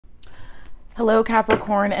Hello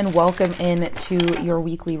Capricorn, and welcome in to your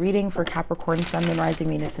weekly reading for Capricorn, Sun, Moon, Rising,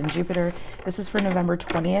 Venus, and Jupiter. This is for November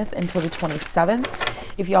 20th until the 27th.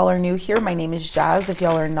 If y'all are new here, my name is Jazz. If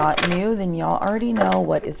y'all are not new, then y'all already know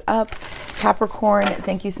what is up. Capricorn,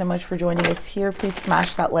 thank you so much for joining us here. Please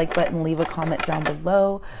smash that like button, leave a comment down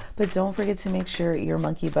below, but don't forget to make sure your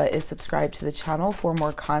monkey butt is subscribed to the channel for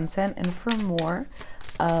more content and for more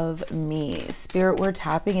of me. Spirit, we're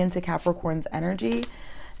tapping into Capricorn's energy.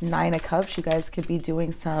 9 of Cups. You guys could be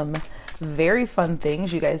doing some very fun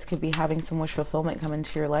things. You guys could be having some wish fulfillment come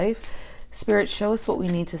into your life. Spirit, show us what we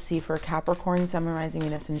need to see for Capricorn, Sun, Moon, Rising,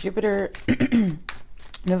 Venus, and Jupiter,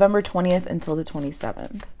 November 20th until the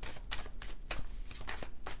 27th.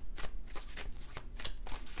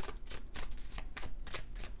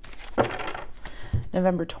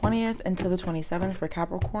 November 20th until the 27th for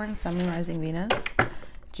Capricorn, Sun, Moon, Rising, Venus,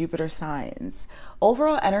 Jupiter signs.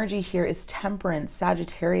 Overall energy here is temperance,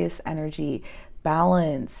 Sagittarius energy,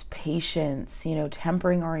 balance, patience,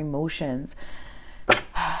 tempering our emotions.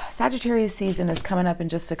 Sagittarius season is coming up in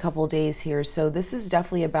just a couple days here. So this is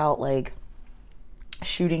definitely about like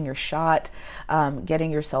shooting your shot, getting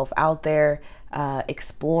yourself out there,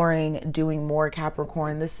 exploring, doing more,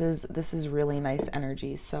 Capricorn. This is really nice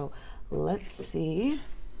energy. So let's see.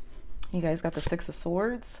 You guys got the 6 of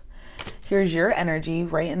Swords. Here's your energy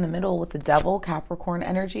right in the middle with the Devil, Capricorn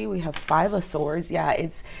energy. We have 5 of Swords. Yeah,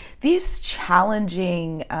 it's these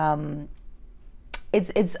challenging,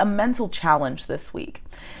 it's a mental challenge this week.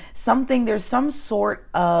 There's some sort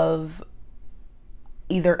of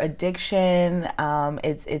either addiction,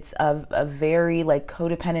 it's a very like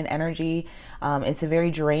codependent energy. It's a very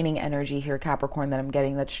draining energy here, Capricorn, that I'm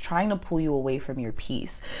getting, that's trying to pull you away from your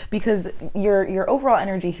peace, because your overall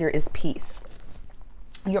energy here is peace.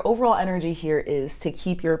 Your overall energy here is to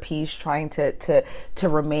keep your peace, trying to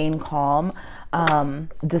remain calm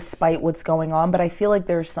despite what's going on. But I feel like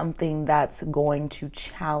there's something that's going to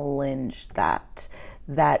challenge that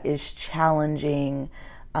is challenging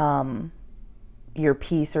your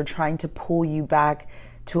peace, or trying to pull you back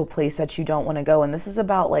to a place that you don't want to go. And this is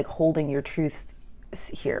about like holding your truth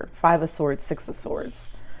here. 5 of Swords, 6 of Swords.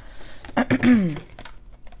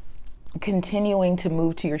 Continuing to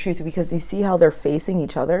move to your truth, because you see how they're facing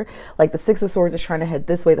each other. Like the 6 of Swords is trying to head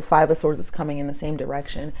this way, the 5 of Swords is coming in the same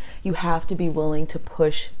direction. You have to be willing to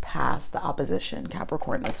push past the opposition,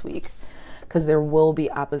 Capricorn, this week, because there will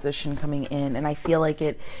be opposition coming in, and I feel like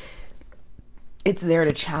it's there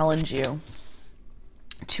to challenge you.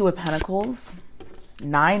 2 of Pentacles,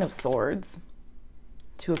 9 of Swords,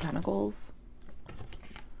 2 of Pentacles,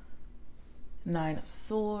 9 of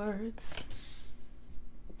Swords,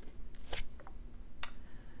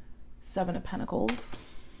 7 of Pentacles,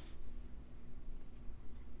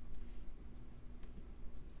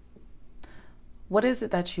 what is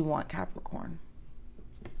it that you want, Capricorn?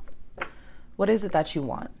 What is it that you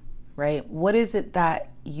want, right? What is it that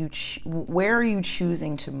where are you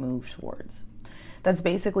choosing to move towards? That's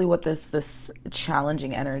basically what this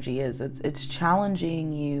challenging energy is. It's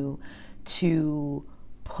challenging you to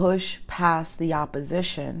push past the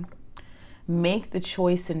opposition, make the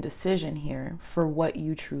choice and decision here for what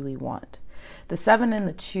you truly want. The 7 and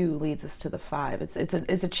the 2 leads us to the 5.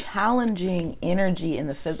 It's a challenging energy in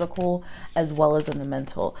the physical as well as in the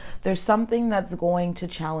mental. There's something that's going to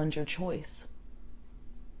challenge your choice.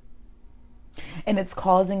 And it's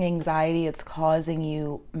causing anxiety. It's causing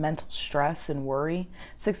you mental stress and worry.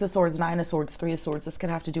 6 of Swords, 9 of Swords, 3 of Swords. This could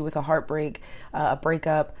have to do with a heartbreak, a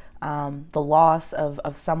breakup, the loss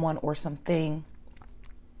of someone or something.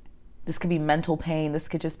 This could be mental pain. This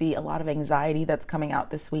could just be a lot of anxiety that's coming out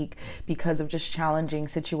this week because of just challenging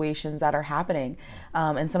situations that are happening.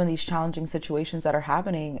 And some of these challenging situations that are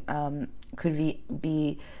happening could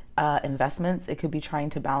be investments. It could be trying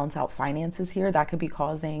to balance out finances here. That could be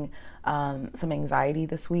causing some anxiety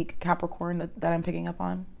this week, Capricorn, that I'm picking up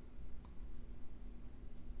on.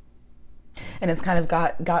 And it's kind of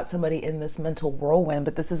got somebody in this mental whirlwind,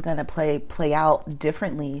 but this is going to play out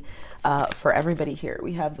differently for everybody here.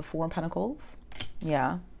 We have the 4 of Pentacles.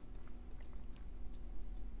 Yeah.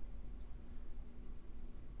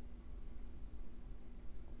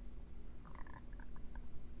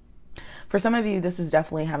 For some of you, this is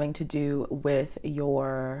definitely having to do with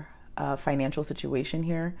your financial situation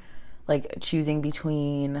here, like choosing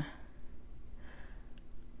between,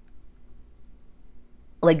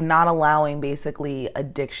 like not allowing basically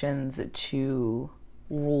addictions to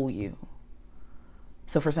rule you.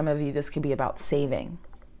 So for some of you, this could be about saving,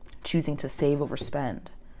 choosing to save over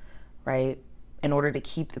spend, right? In order to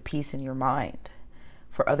keep the peace in your mind.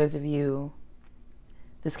 For others of you,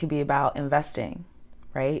 this could be about investing,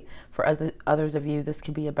 right? For others of you, this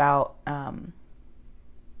could be about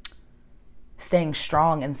staying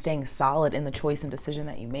strong and staying solid in the choice and decision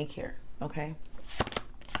that you make here, okay?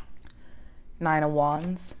 9 of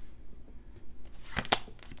Wands.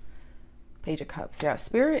 Page of Cups. Yeah,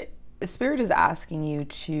 Spirit is asking you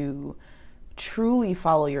to truly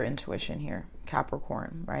follow your intuition here,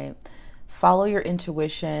 Capricorn, right? Follow your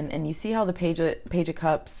intuition. And you see how the Page of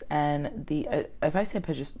Cups and the, if I say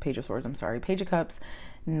Page of Swords, I'm sorry, Page of Cups,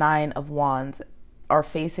 9 of Wands are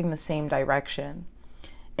facing the same direction.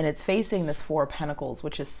 And it's facing this 4 of Pentacles,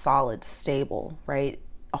 which is solid, stable, right?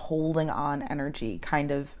 A holding on energy, kind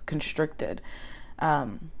of constricted,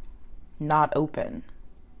 not open.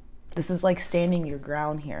 This is like standing your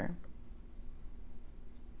ground here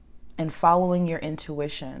and following your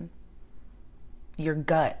intuition, your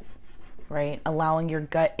gut, right? Allowing your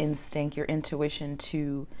gut instinct, your intuition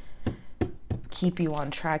to keep you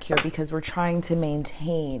on track here, because we're trying to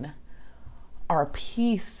maintain our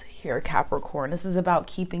peace here, Capricorn. This is about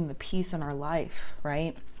keeping the peace in our life,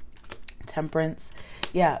 right? Temperance.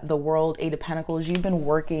 Yeah, the World, 8 of Pentacles. You've been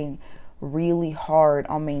working really hard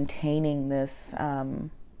on maintaining this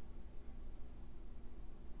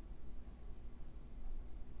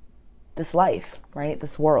this life, right?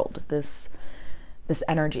 This world, this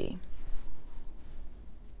energy.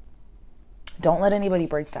 Don't let anybody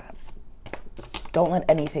break that. Don't let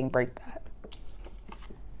anything break that.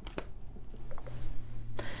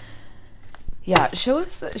 Yeah, show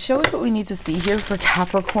us what we need to see here for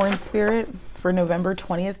Capricorn spirit for November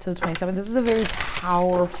 20th to the 27th. This is a very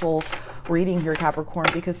powerful reading here, Capricorn,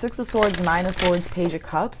 because 6 of Swords, 9 of Swords, Page of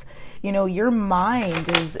Cups. You know, your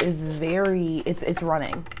mind is very, it's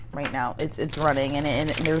running right now. It's running, and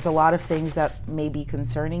there's a lot of things that may be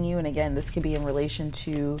concerning you. And again, this could be in relation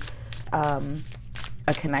to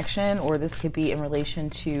a connection, or this could be in relation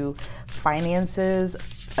to finances,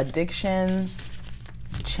 addictions,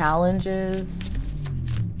 challenges.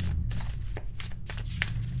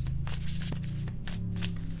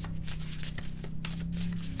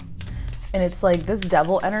 And it's like this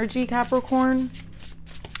devil energy, Capricorn.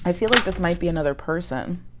 I feel like this might be another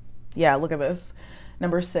person. Yeah, look at this.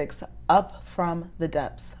 Number 6, up from the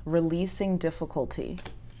depths, releasing difficulty.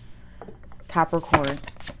 Capricorn,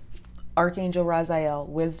 Archangel Raziel,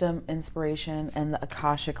 wisdom, inspiration, and the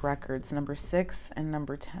Akashic records. Number 6 and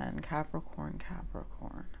number 10. Capricorn,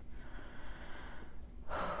 Capricorn.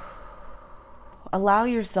 Allow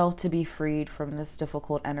yourself to be freed from this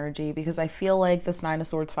difficult energy, because I feel like this 9 of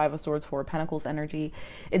Swords, 5 of Swords, 4 of Pentacles energy,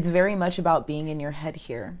 it's very much about being in your head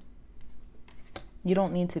here. You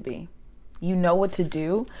don't need to be. You know what to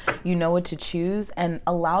do. You know what to choose, and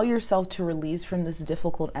allow yourself to release from this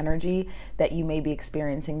difficult energy that you may be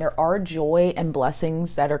experiencing. There are joy and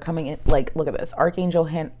blessings that are coming in. Like, look at this. Archangel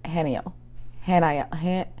Haniel.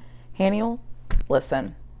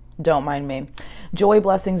 Listen. Don't mind me. Joy,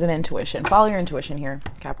 blessings, and intuition. Follow your intuition here,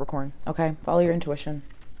 Capricorn. Okay? Follow your intuition.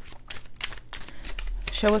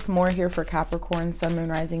 Show us more here for Capricorn, Sun, Moon,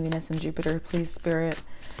 Rising, Venus, and Jupiter, please, Spirit.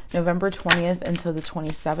 November 20th until the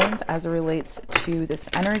 27th as it relates to this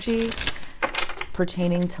energy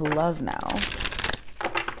pertaining to love now.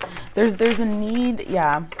 There's a need,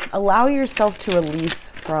 yeah. Allow yourself to release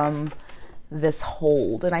from this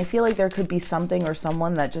hold, and I feel like there could be something or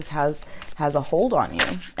someone that just has a hold on you,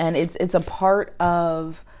 and it's a part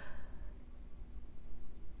of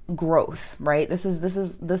growth, right? This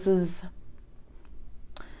is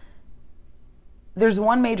there's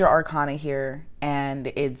one major arcana here, and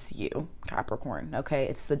it's you, Capricorn, okay?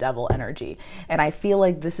 It's the devil energy. And I feel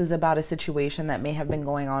like this is about a situation that may have been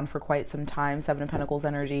going on for quite some time, 7 of Pentacles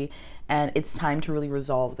energy, and it's time to really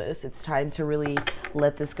resolve this. It's time to really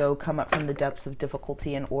let this go, come up from the depths of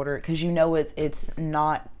difficulty in order, because you know it's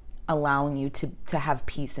not allowing you to have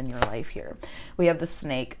peace in your life here. We have the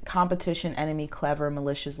Snake, competition, enemy, clever,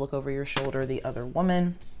 malicious, look over your shoulder, the other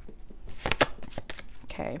woman.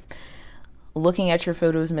 Okay. Looking at your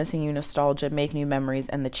photos, missing you, nostalgia, make new memories,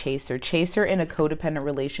 and the chaser. Chaser in a codependent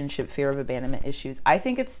relationship, fear of abandonment issues. I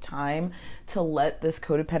think it's time to let this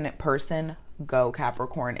codependent person go,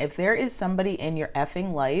 Capricorn. If there is somebody in your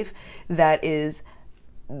effing life that is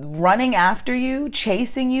running after you,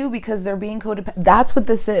 chasing you because they're being codependent, that's what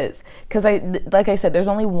this is. Because like I said, there's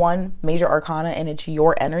only one major arcana, and it's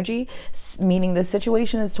your energy, meaning the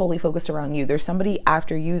situation is totally focused around you. There's somebody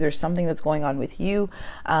after you. There's something that's going on with you,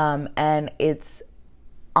 and it's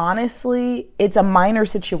honestly, it's a minor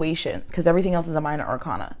situation because everything else is a minor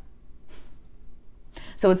arcana.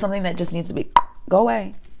 So it's something that just needs to be go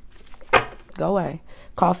away. Go away.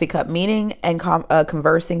 Coffee cup, meaning and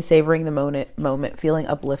conversing, savoring the moment, feeling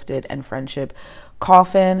uplifted, and friendship.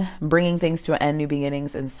 Coffin, bringing things to an end, new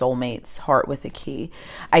beginnings, and soulmates. Heart with a key.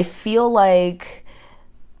 I feel like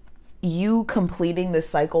you completing this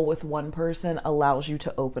cycle with one person allows you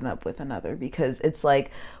to open up with another, because it's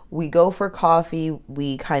like we go for coffee,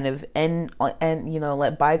 we kind of end, you know,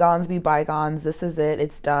 let bygones be bygones. This is it,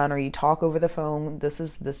 it's done. Or you talk over the phone. This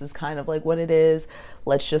is kind of like what it is.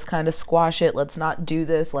 Let's just kind of squash it. Let's not do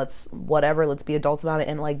this. Let's whatever. Let's be adults about it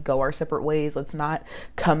and like go our separate ways. Let's not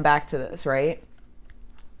come back to this, right?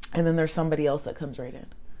 And then there's somebody else that comes right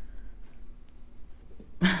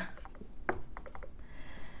in.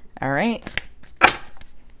 All right.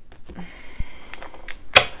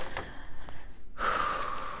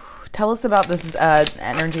 Tell us about this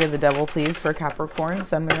energy of the devil, please, for Capricorn,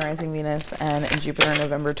 Sun, Moon, Rising, Venus, and Jupiter,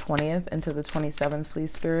 November 20th into the 27th,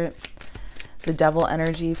 please, Spirit. The devil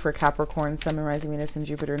energy for Capricorn, Sun, Moon, Rising, Venus, and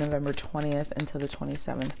Jupiter, November 20th into the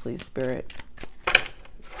 27th, please, Spirit.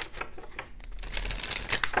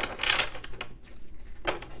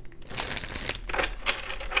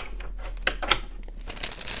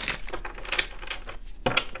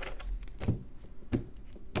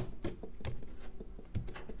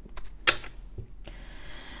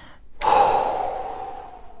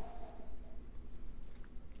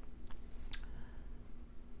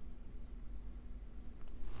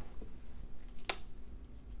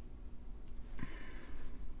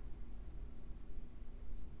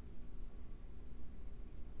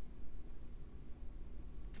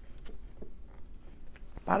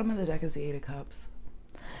 Bottom of the deck is the Eight of Cups.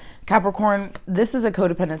 Capricorn, this is a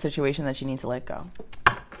codependent situation that you need to let go.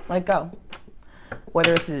 Let go.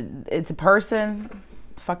 Whether it's a person,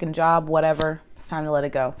 fucking job, whatever, it's time to let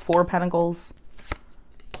it go. Four of Pentacles,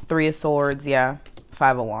 Three of Swords, yeah,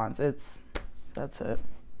 Five of Wands. That's it.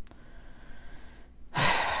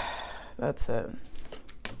 That's it.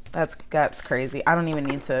 That's crazy. I don't even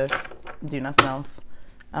need to do nothing else.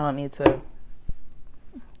 I don't need to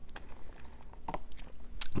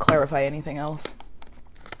clarify anything else.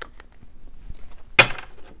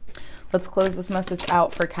 Let's close this message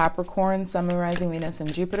out for Capricorn, Sun, Moon, Rising, Venus,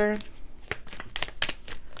 and Jupiter.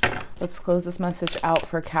 Let's close this message out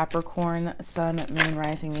for Capricorn, Sun, Moon,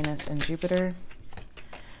 Rising, Venus, and Jupiter.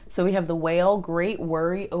 So we have the Whale, great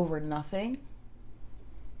worry over nothing.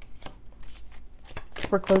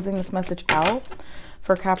 We're closing this message out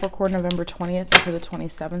for Capricorn, November 20th into the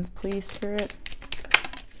 27th, please, Spirit.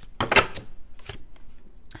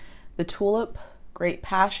 The Tulip, great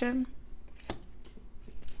passion.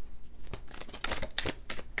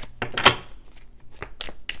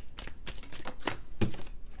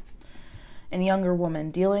 And younger woman,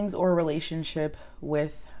 dealings or relationship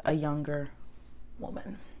with a younger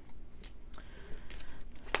woman.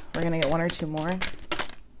 We're going to get one or two more.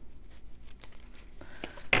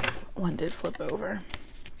 One did flip over.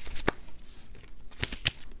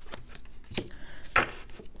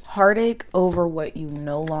 Heartache over what you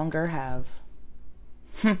no longer have.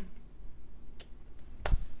 I'm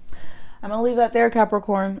going to leave that there,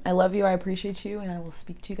 Capricorn. I love you. I appreciate you. And I will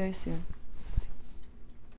speak to you guys soon.